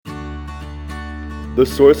The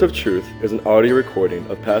Source of Truth is an audio recording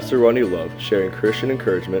of Pastor Ronnie Love sharing Christian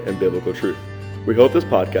encouragement and biblical truth. We hope this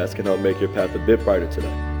podcast can help make your path a bit brighter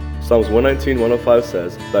today. Psalms 119:105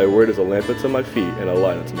 says, "Thy word is a lamp unto my feet and a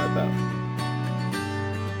light unto my path."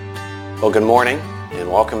 Well, good morning and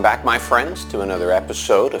welcome back, my friends, to another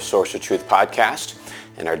episode of Source of Truth podcast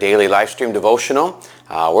and our daily live stream devotional.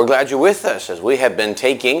 We're glad you're with us as we have been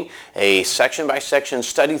taking a section-by-section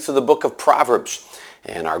study through the book of Proverbs.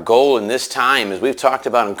 And our goal in this time is we've talked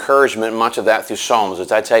about encouragement, much of that through Psalms,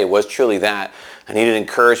 which I tell you was truly that. I needed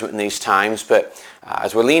encouragement in these times, but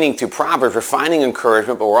as we're leaning through Proverbs, we're finding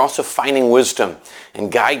encouragement, but we're also finding wisdom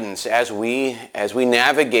and guidance as we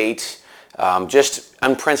navigate just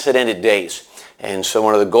unprecedented days. And so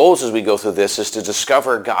one of the goals as we go through this is to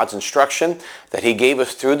discover God's instruction that He gave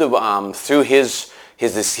us through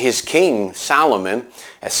His king, Solomon,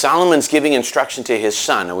 as Solomon's giving instruction to his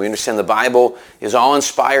son. And we understand the Bible is all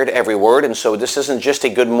inspired, every word, and so this isn't just a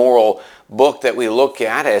good moral book that we look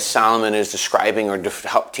at as Solomon is describing or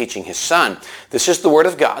teaching his son. This is the Word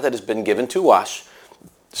of God that has been given to us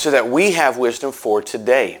so that we have wisdom for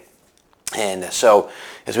today. And so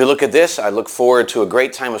as we look at this, I look forward to a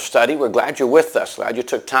great time of study. We're glad you're with us. Glad you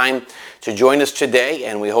took time to join us today,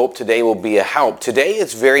 and we hope today will be a help. Today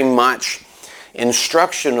is very much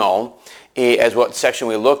instructional as what section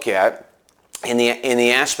we look at in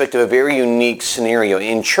the aspect of a very unique scenario.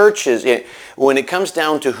 In churches, when it comes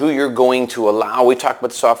down to who you're going to allow, we talk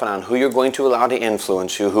about this often on who you're going to allow to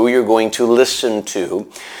influence you, who you're going to listen to.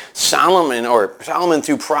 Solomon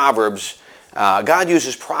through Proverbs, God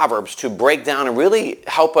uses Proverbs to break down and really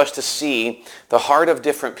help us to see the heart of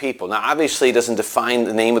different people. Now, obviously, it doesn't define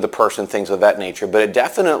the name of the person, things of that nature, but it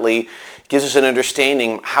definitely gives us an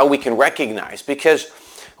understanding how we can recognize. Because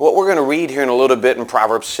what we're going to read here in a little bit in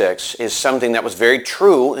Proverbs 6 is something that was very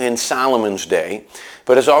true in Solomon's day,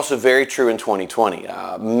 but is also very true in 2020.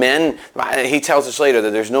 He tells us later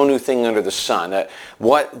that there's no new thing under the sun. That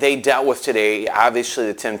what they dealt with today, obviously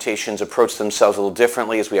the temptations approach themselves a little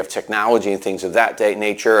differently as we have technology and things of that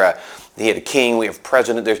nature. He had a king, we have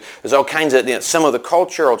president. There's all kinds of some of the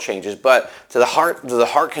cultural changes, but to the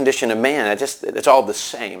heart condition of man, it's all the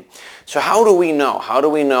same. So how do we know? How do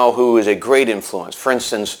we know who is a great influence? For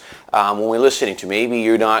instance, when we're listening to, maybe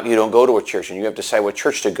you don't go to a church and you have to decide what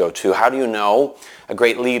church to go to. How do you know a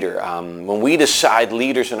great leader? When we decide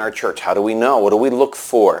leaders in our church, how do we know? What do we look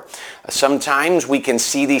for? Sometimes we can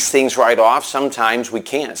see these things right off. Sometimes we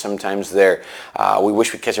can't. Sometimes we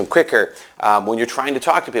wish we'd catch them quicker. When you're trying to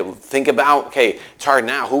talk to people, think about, okay, it's hard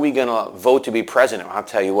now. Who are we going to vote to be president? I'll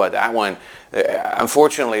tell you what, that one,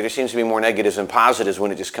 unfortunately, there seems to be more negatives than positives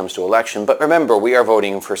when it just comes to election. But remember, we are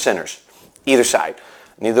voting for sinners, either side.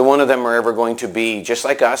 Neither one of them are ever going to be just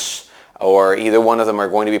like us, or either one of them are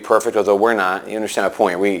going to be perfect, although we're not. You understand my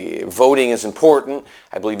point. Voting is important.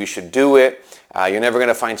 I believe you should do it. You're never going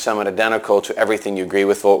to find someone identical to everything you agree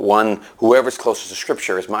with. Vote one. Whoever's closest to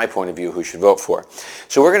Scripture is my point of view who should vote for.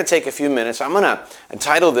 So we're going to take a few minutes. I'm going to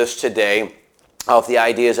entitle this today of the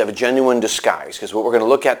ideas of a genuine disguise, because what we're going to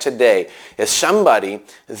look at today is somebody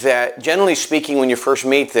that, generally speaking, when you first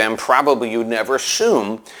meet them, probably you'd never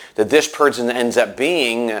assume that this person ends up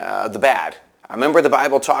being the bad. I remember the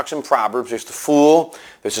Bible talks in Proverbs, there's the fool,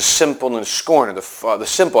 there's the simple, and the scorner. The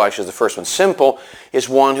simple, actually, is the first one. Simple is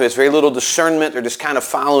one who has very little discernment. They're just kind of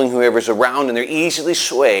following whoever's around, and they're easily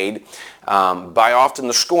swayed by often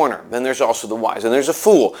the scorner. Then there's also the wise. And there's a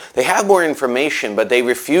fool. They have more information, but they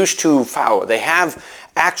refuse to follow. They have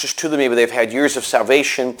access to them. Maybe they've had years of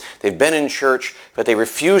salvation. They've been in church, but they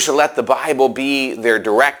refuse to let the Bible be their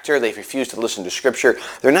director. They refuse to listen to Scripture.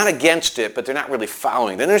 They're not against it, but they're not really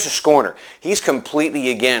following. Then there's a scorner. He's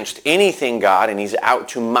completely against anything God, and he's out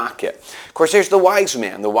to mock it. Of course, there's the wise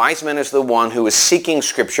man. The wise man is the one who is seeking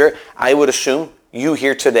Scripture. I would assume you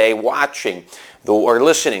here today watching or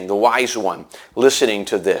listening, the wise one, listening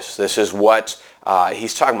to this. This is what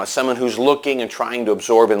he's talking about, someone who's looking and trying to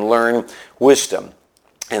absorb and learn wisdom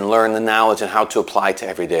and learn the knowledge and how to apply to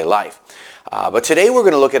everyday life. But today we're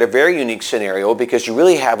going to look at a very unique scenario because you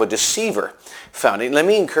really have a deceiver found. And let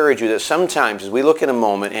me encourage you that sometimes as we look in a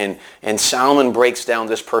moment and Solomon breaks down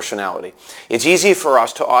this personality, it's easy for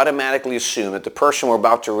us to automatically assume that the person we're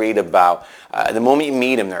about to read about, the moment you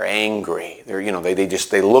meet them, they're angry.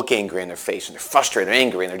 They look angry in their face, and they're frustrated, they're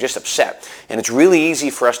angry, and they're just upset. And it's really easy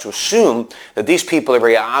for us to assume that these people are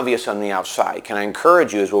very obvious on the outside. Can I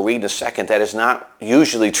encourage you, as we'll read in a second, that is not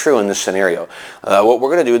usually true in this scenario. What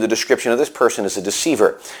we're going to do, the description of this person is a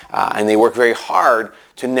deceiver, and they work very hard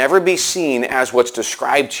to never be seen as what's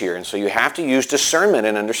described here. And so you have to use discernment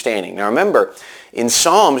and understanding. Now remember, in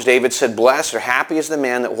Psalms, David said, "Blessed or happy is the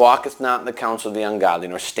man that walketh not in the counsel of the ungodly,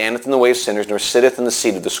 nor standeth in the way of sinners, nor sitteth in the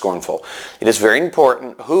seat of the scornful." It is very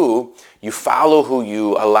important who you follow, who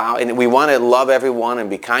you allow. And we want to love everyone and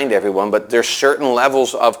be kind to everyone, but there's certain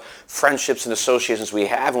levels of friendships and associations we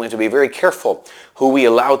have, and we have to be very careful who we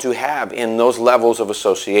allow to have in those levels of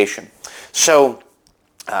association. So,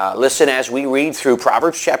 listen as we read through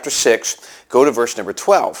Proverbs chapter 6, go to verse number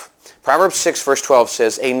 12. Proverbs 6 verse 12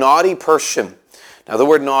 says, "A naughty person." Now the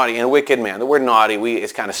word naughty and a wicked man, the word naughty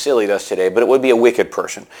it's kind of silly to us today, but it would be a wicked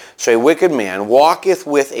person. So a wicked man walketh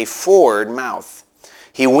with a forward mouth.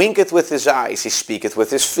 He winketh with his eyes, he speaketh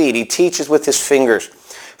with his feet, he teacheth with his fingers.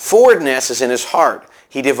 Forwardness is in his heart.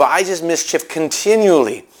 He devises mischief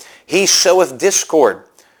continually. He soweth discord.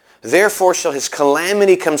 Therefore shall his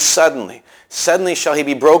calamity come suddenly. Suddenly shall he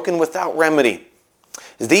be broken without remedy.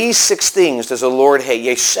 These 6 things does the Lord hate,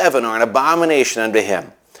 yea, 7 are an abomination unto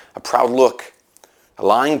him: a proud look, a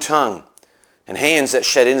lying tongue, and hands that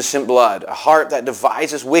shed innocent blood, a heart that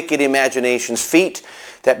devises wicked imaginations, feet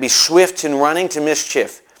that be swift in running to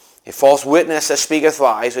mischief, a false witness that speaketh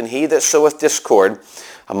lies, and he that soweth discord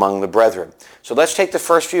among the brethren. So let's take the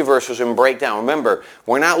first few verses and break down. Remember,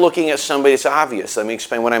 we're not looking at somebody that's obvious. Let me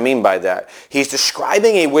explain what I mean by that. He's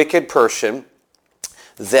describing a wicked person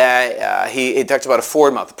that he talks about a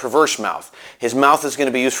forward mouth, a perverse mouth. His mouth is going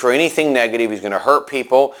to be used for anything negative. He's going to hurt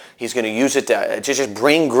people. He's going to use it to just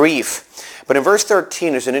bring grief. But in verse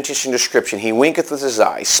 13, there's an interesting description. He winketh with his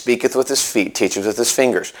eyes, speaketh with his feet, teacheth with his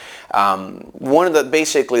fingers.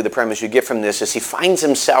 Basically the premise you get from this is he finds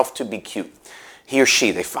himself to be cute. He or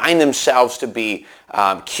she, they find themselves to be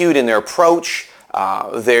cute in their approach.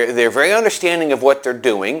 They're very understanding of what they're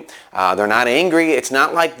doing. They're not angry. It's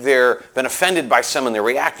not like they're been offended by someone. They're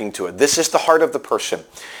reacting to it. This is the heart of the person.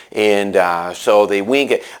 And so they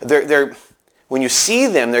wink. When you see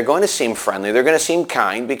them, they're going to seem friendly. They're going to seem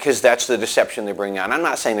kind because that's the deception they bring on. I'm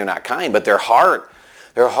not saying they're not kind, but their heart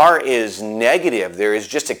is negative. There is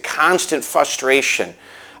just a constant frustration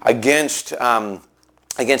against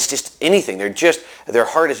just anything. Their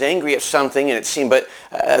heart is angry at something, and it seems, but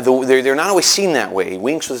they're not always seen that way. He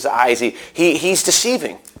winks with his eyes. He's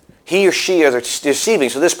deceiving. He or she are deceiving.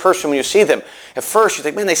 So this person, when you see them, at first you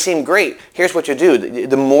think, man, they seem great. Here's what you do.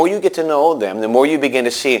 The more you get to know them, the more you begin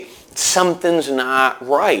to see something's not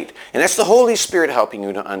right. And that's the Holy Spirit helping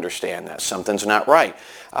you to understand that something's not right.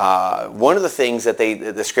 One of the things that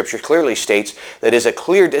the Scripture clearly states that is a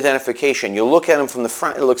clear identification. You look at them from the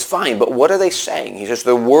front, it looks fine, but what are they saying? He says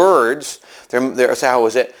their words, how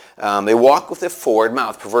is it? They walk with a forward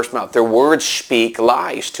mouth, perverse mouth. Their words speak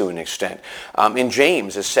lies to an extent. In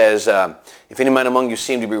James it says, if any man among you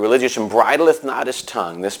seem to be religious and bridleth not his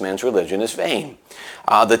tongue, this man's religion is vain.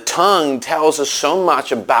 The tongue tells us so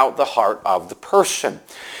much about the heart of the person.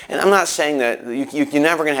 And I'm not saying that you're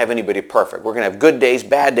never going to have anybody perfect. We're going to have good days,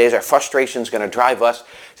 bad days. Our frustration is going to drive us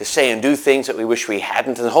to say and do things that we wish we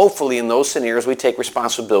hadn't. And hopefully in those scenarios we take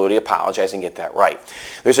responsibility, apologize, and get that right.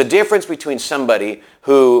 There's a difference between somebody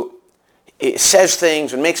who says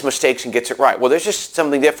things and makes mistakes and gets it right. Well, there's just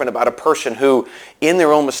something different about a person who, in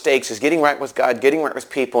their own mistakes, is getting right with God, getting right with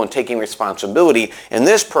people, and taking responsibility. And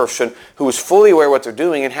this person who is fully aware of what they're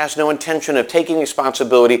doing and has no intention of taking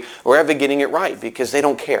responsibility or ever getting it right because they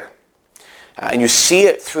don't care. And you see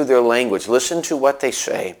it through their language. Listen to what they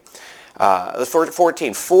say.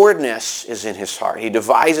 14, forwardness is in his heart. He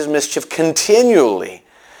devises mischief continually.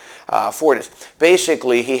 Forwardness.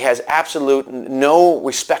 Basically, he has absolute no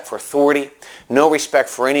respect for authority, no respect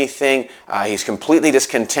for anything. He's completely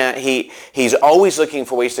discontent. He's always looking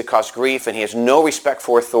for ways to cause grief, and he has no respect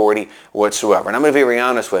for authority whatsoever. And I'm going to be very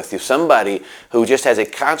honest with you. Somebody who just has a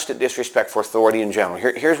constant disrespect for authority in general.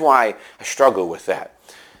 Here's why I struggle with that.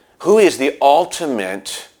 Who is the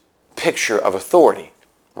ultimate picture of authority?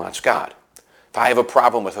 Well, that's God. If I have a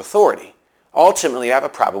problem with authority, ultimately I have a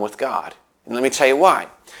problem with God. And let me tell you why.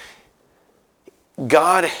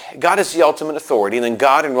 God is the ultimate authority, and then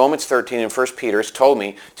God in Romans 13 and 1 Peter has told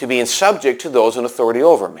me to be in subject to those in authority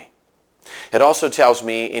over me. It also tells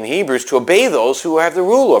me in Hebrews to obey those who have the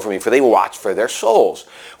rule over me, for they watch for their souls.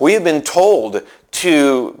 We have been told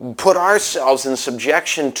to put ourselves in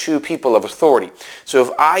subjection to people of authority. So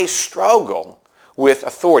if I struggle with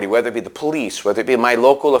authority, whether it be the police, whether it be my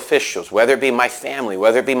local officials, whether it be my family,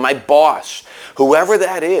 whether it be my boss, whoever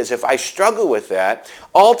that is, if I struggle with that,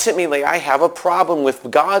 ultimately I have a problem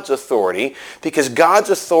with God's authority because God's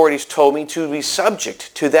authority has told me to be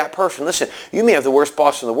subject to that person. Listen, you may have the worst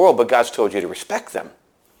boss in the world, but God's told you to respect them.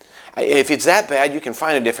 If it's that bad, you can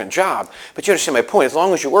find a different job. But you understand my point. As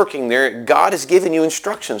long as you're working there, God has given you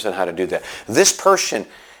instructions on how to do that. This person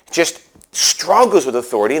just struggles with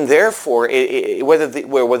authority, and therefore, whether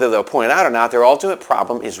they'll point it out or not, their ultimate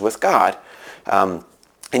problem is with God. And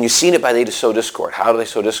you've seen it by they sow discord. How do they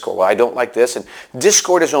sow discord? Well, I don't like this. And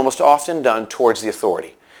discord is almost often done towards the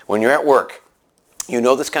authority. When you're at work, you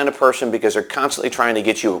know this kind of person because they're constantly trying to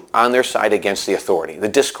get you on their side against the authority, the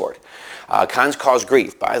discord. Can cause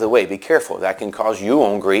grief. By the way, be careful. That can cause you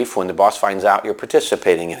own grief when the boss finds out you're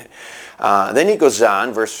participating in it. Then he goes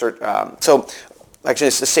on, actually,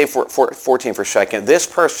 let's say 14 for a second. This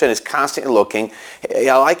person is constantly looking.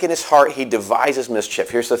 Like in his heart, he devises mischief.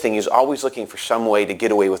 Here's the thing. He's always looking for some way to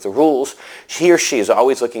get away with the rules. He or she is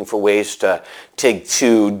always looking for ways to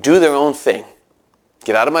do their own thing.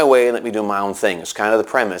 Get out of my way and let me do my own thing. It's kind of the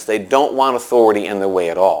premise. They don't want authority in their way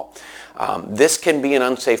at all. This can be an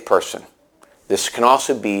unsafe person. This can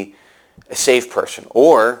also be a safe person.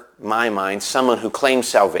 Or, in my mind, someone who claims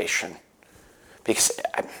salvation. Because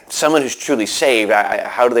someone who's truly saved,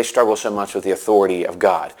 how do they struggle so much with the authority of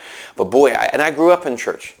God? But boy, I grew up in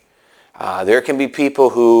church. There can be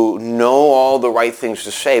people who know all the right things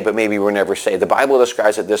to say, but maybe were never saved. The Bible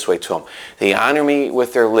describes it this way to them. They honor me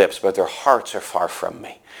with their lips, but their hearts are far from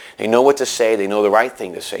me. They know what to say. They know the right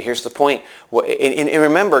thing to say. Here's the point. And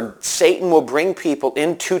remember, Satan will bring people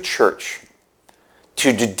into church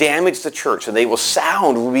to damage the church, and they will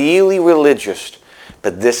sound really religious,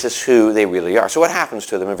 but this is who they really are. So what happens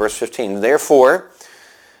to them in verse 15? Therefore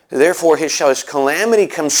his calamity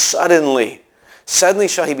comes suddenly. Suddenly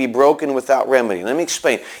shall he be broken without remedy. Let me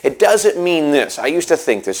explain. It doesn't mean this. I used to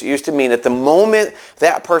think this. It used to mean that the moment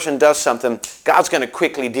that person does something, God's going to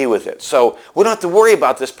quickly deal with it. So we don't have to worry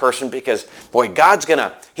about this person because, boy,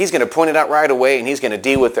 he's going to point it out right away and he's going to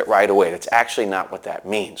deal with it right away. That's actually not what that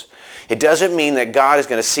means. It doesn't mean that God is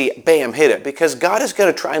going to see, bam, hit it, because God is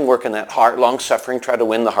going to try and work in that heart, long-suffering, try to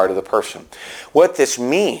win the heart of the person. What this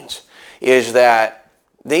means is that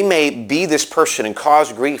they may be this person and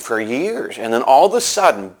cause grief for years, and then all of a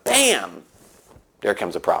sudden, bam, there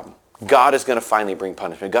comes a problem. God is going to finally bring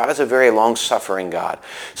punishment. God is a very long-suffering God.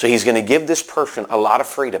 So he's going to give this person a lot of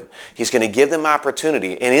freedom. He's going to give them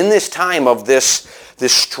opportunity. And in this time of this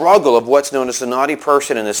struggle of what's known as the naughty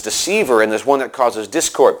person and this deceiver and this one that causes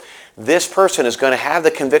discord, this person is going to have the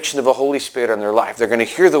conviction of the Holy Spirit in their life. They're going to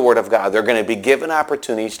hear the Word of God. They're going to be given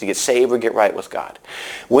opportunities to get saved or get right with God.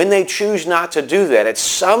 When they choose not to do that, at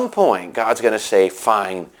some point, God's going to say,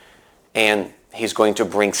 fine, and he's going to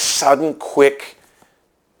bring sudden, quick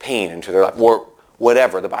pain into their life, or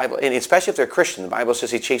whatever. The Bible, and especially if they're Christian, the Bible says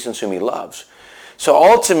he chastens whom he loves. So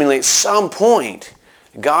ultimately, at some point,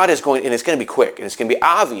 God is going, and it's going to be quick, and it's going to be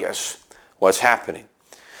obvious what's happening.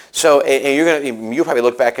 So, and you probably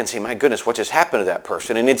look back and say, my goodness, what just happened to that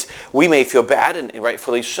person? And we may feel bad, and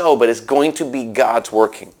rightfully so, but it's going to be God's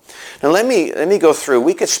working. Now let me go through.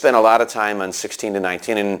 We could spend a lot of time on 16 to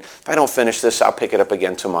 19, and if I don't finish this, I'll pick it up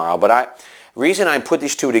again tomorrow. But reason I put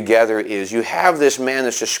these two together is you have this man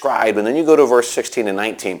that's described, and then you go to verse 16 and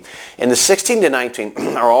 19. And the 16 to 19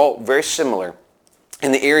 are all very similar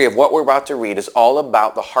in the area of what we're about to read is all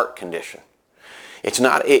about the heart condition.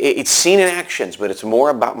 It's seen in actions, but it's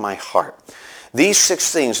more about my heart. These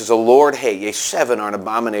 6 things does the Lord hate. Yea, 7 are an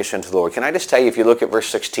abomination to the Lord. Can I just tell you, if you look at verse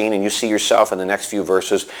 16 and you see yourself in the next few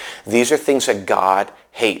verses, these are things that God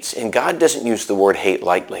hates. And God doesn't use the word hate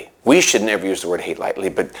lightly. We should never use the word hate lightly,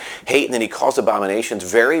 but hate, and then he calls abominations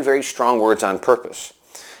very, very strong words on purpose.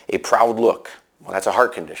 A proud look. Well, that's a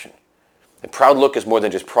heart condition. A proud look is more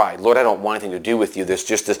than just pride. Lord, I don't want anything to do with you. There's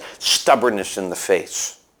just this stubbornness in the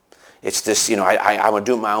face. It's this, I'm going to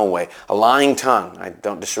do it my own way. A lying tongue. I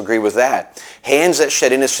don't disagree with that. Hands that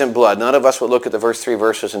shed innocent blood. None of us would look at the three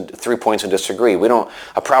verses and 3 points and disagree.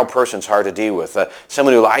 A proud person's hard to deal with.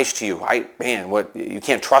 Someone who lies to you. You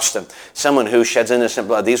can't trust them. Someone who sheds innocent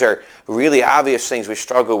blood. These are really obvious things we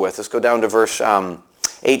struggle with. Let's go down to verse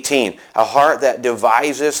 18. A heart that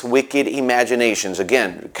deviseth wicked imaginations.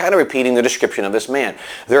 Again, kind of repeating the description of this man.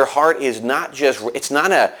 Their heart is not just, it's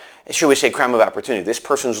not a, should we say, crime of opportunity. This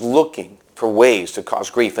person's looking for ways to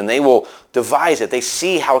cause grief, and they will devise it. They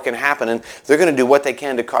see how it can happen, and they're going to do what they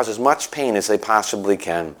can to cause as much pain as they possibly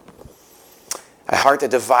can. A heart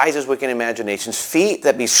that devises wicked imaginations. Feet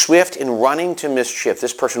that be swift in running to mischief.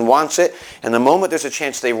 This person wants it, and the moment there's a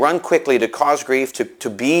chance, they run quickly to cause grief, to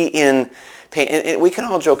be in pain. And we can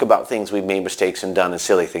all joke about things we've made mistakes and done and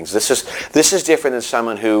silly things. This is different than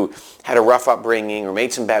someone who had a rough upbringing or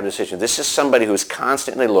made some bad decisions. This is somebody who's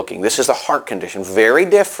constantly looking. This is a heart condition, very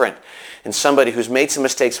different than somebody who's made some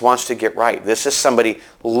mistakes, wants to get right. This is somebody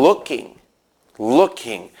looking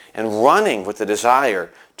and running with the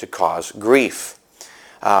desire to cause grief.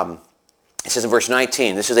 It says in verse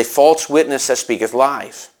 19, this is a false witness that speaketh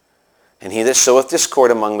lies. And he that soweth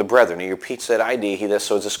discord among the brethren. He repeats that idea, he that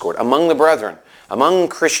sows discord. Among the brethren, among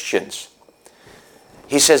Christians.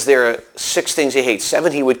 He says there are 6 things he hates.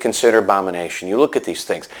 7 he would consider abomination. You look at these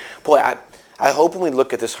things. Boy, I hope when we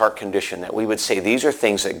look at this heart condition that we would say these are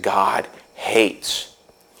things that God hates.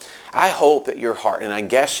 I hope that your heart, and I'm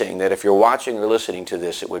guessing that if you're watching or listening to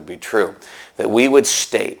this, it would be true, that we would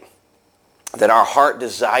state that our heart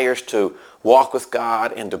desires to walk with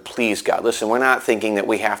God and to please God. Listen, we're not thinking that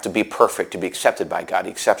we have to be perfect to be accepted by God.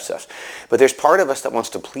 He accepts us. But there's part of us that wants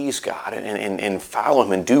to please God and follow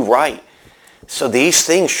Him and do right. So these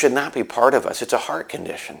things should not be part of us. It's a heart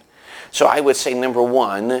condition. So I would say, number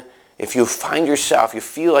 1, if you find yourself, you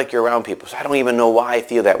feel like you're around people, so I don't even know why I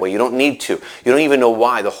feel that way. You don't need to. You don't even know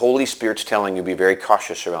why. The Holy Spirit's telling you to be very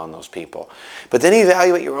cautious around those people. But then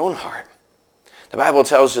evaluate your own heart. The Bible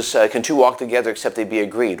tells us, can 2 walk together except they be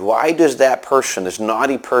agreed? Why does that person, this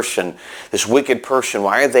naughty person, this wicked person,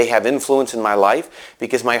 why do they have influence in my life?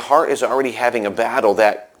 Because my heart is already having a battle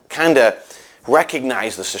that kind of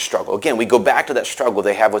recognizes this struggle. Again, we go back to that struggle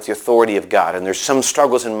they have with the authority of God. And there's some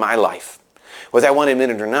struggles in my life, whether I want to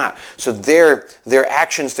admit it or not. So their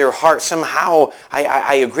actions, their heart, somehow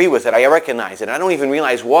I agree with it. I recognize it. I don't even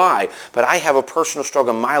realize why, but I have a personal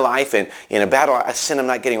struggle in my life, and in a battle, a sin I'm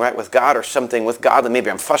not getting right with God, or something with God that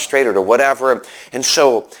maybe I'm frustrated or whatever. And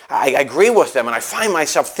so I agree with them, and I find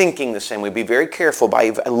myself thinking the same way. Be very careful.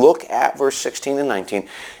 I look at verse 16 and 19,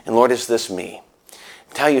 and Lord, is this me?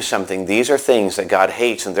 Tell you something, these are things that God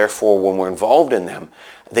hates, and therefore when we're involved in them,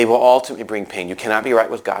 they will ultimately bring pain. You cannot be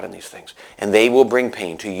right with God in these things. And they will bring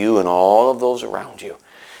pain to you and all of those around you.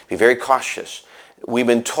 Be very cautious. We've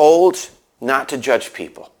been told not to judge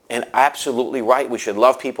people. And absolutely right, we should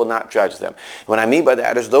love people, not judge them. What I mean by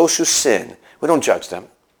that is those who sin, we don't judge them.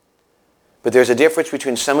 But there's a difference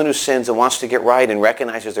between someone who sins and wants to get right and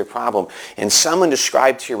recognizes their problem, and someone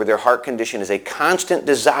described here with their heart condition is a constant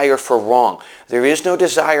desire for wrong. There is no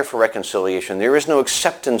desire for reconciliation. There is no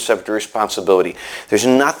acceptance of the responsibility. There's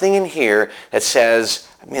nothing in here that says,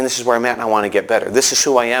 man, this is where I'm at and I want to get better. This is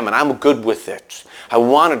who I am and I'm good with it. I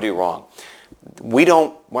want to do wrong.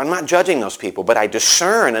 I'm not judging those people, but I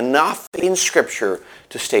discern enough in Scripture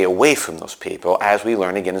to stay away from those people, as we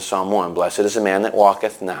learn again in Psalm 1. Blessed is the man that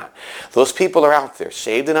walketh not. Those people are out there,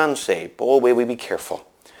 saved and unsaved. Boy, we be careful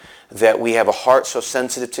that we have a heart so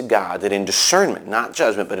sensitive to God that in discernment, not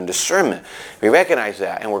judgment, but in discernment, we recognize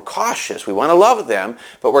that and we're cautious. We want to love them,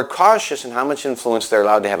 but we're cautious in how much influence they're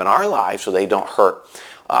allowed to have in our lives so they don't hurt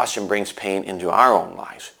us and brings pain into our own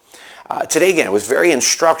lives. Today, again, it was very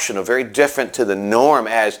instructional, very different to the norm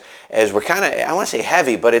as we're kind of, I want to say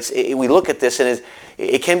heavy, but we look at this and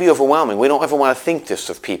it can be overwhelming. We don't ever want to think this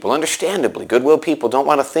of people. Understandably, goodwill people don't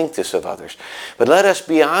want to think this of others. But let us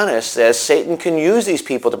be honest, as Satan can use these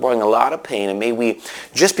people to bring a lot of pain, and may we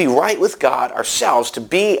just be right with God ourselves to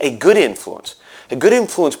be a good influence. A good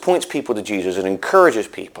influence points people to Jesus and encourages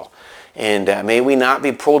people. And may we not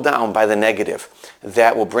be pulled down by the negative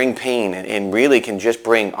that will bring pain and really can just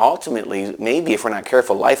bring, ultimately, maybe if we're not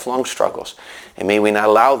careful, lifelong struggles. And may we not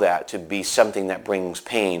allow that to be something that brings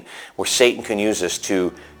pain, where Satan can use us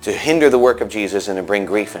to hinder the work of Jesus and to bring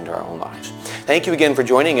grief into our own lives. Thank you again for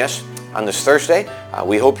joining us on this Thursday.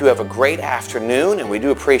 We hope you have a great afternoon, and we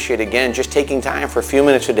do appreciate, again, just taking time for a few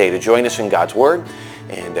minutes a day to join us in God's Word.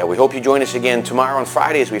 And we hope you join us again tomorrow and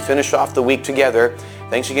Friday as we finish off the week together.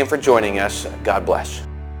 Thanks again for joining us. God bless.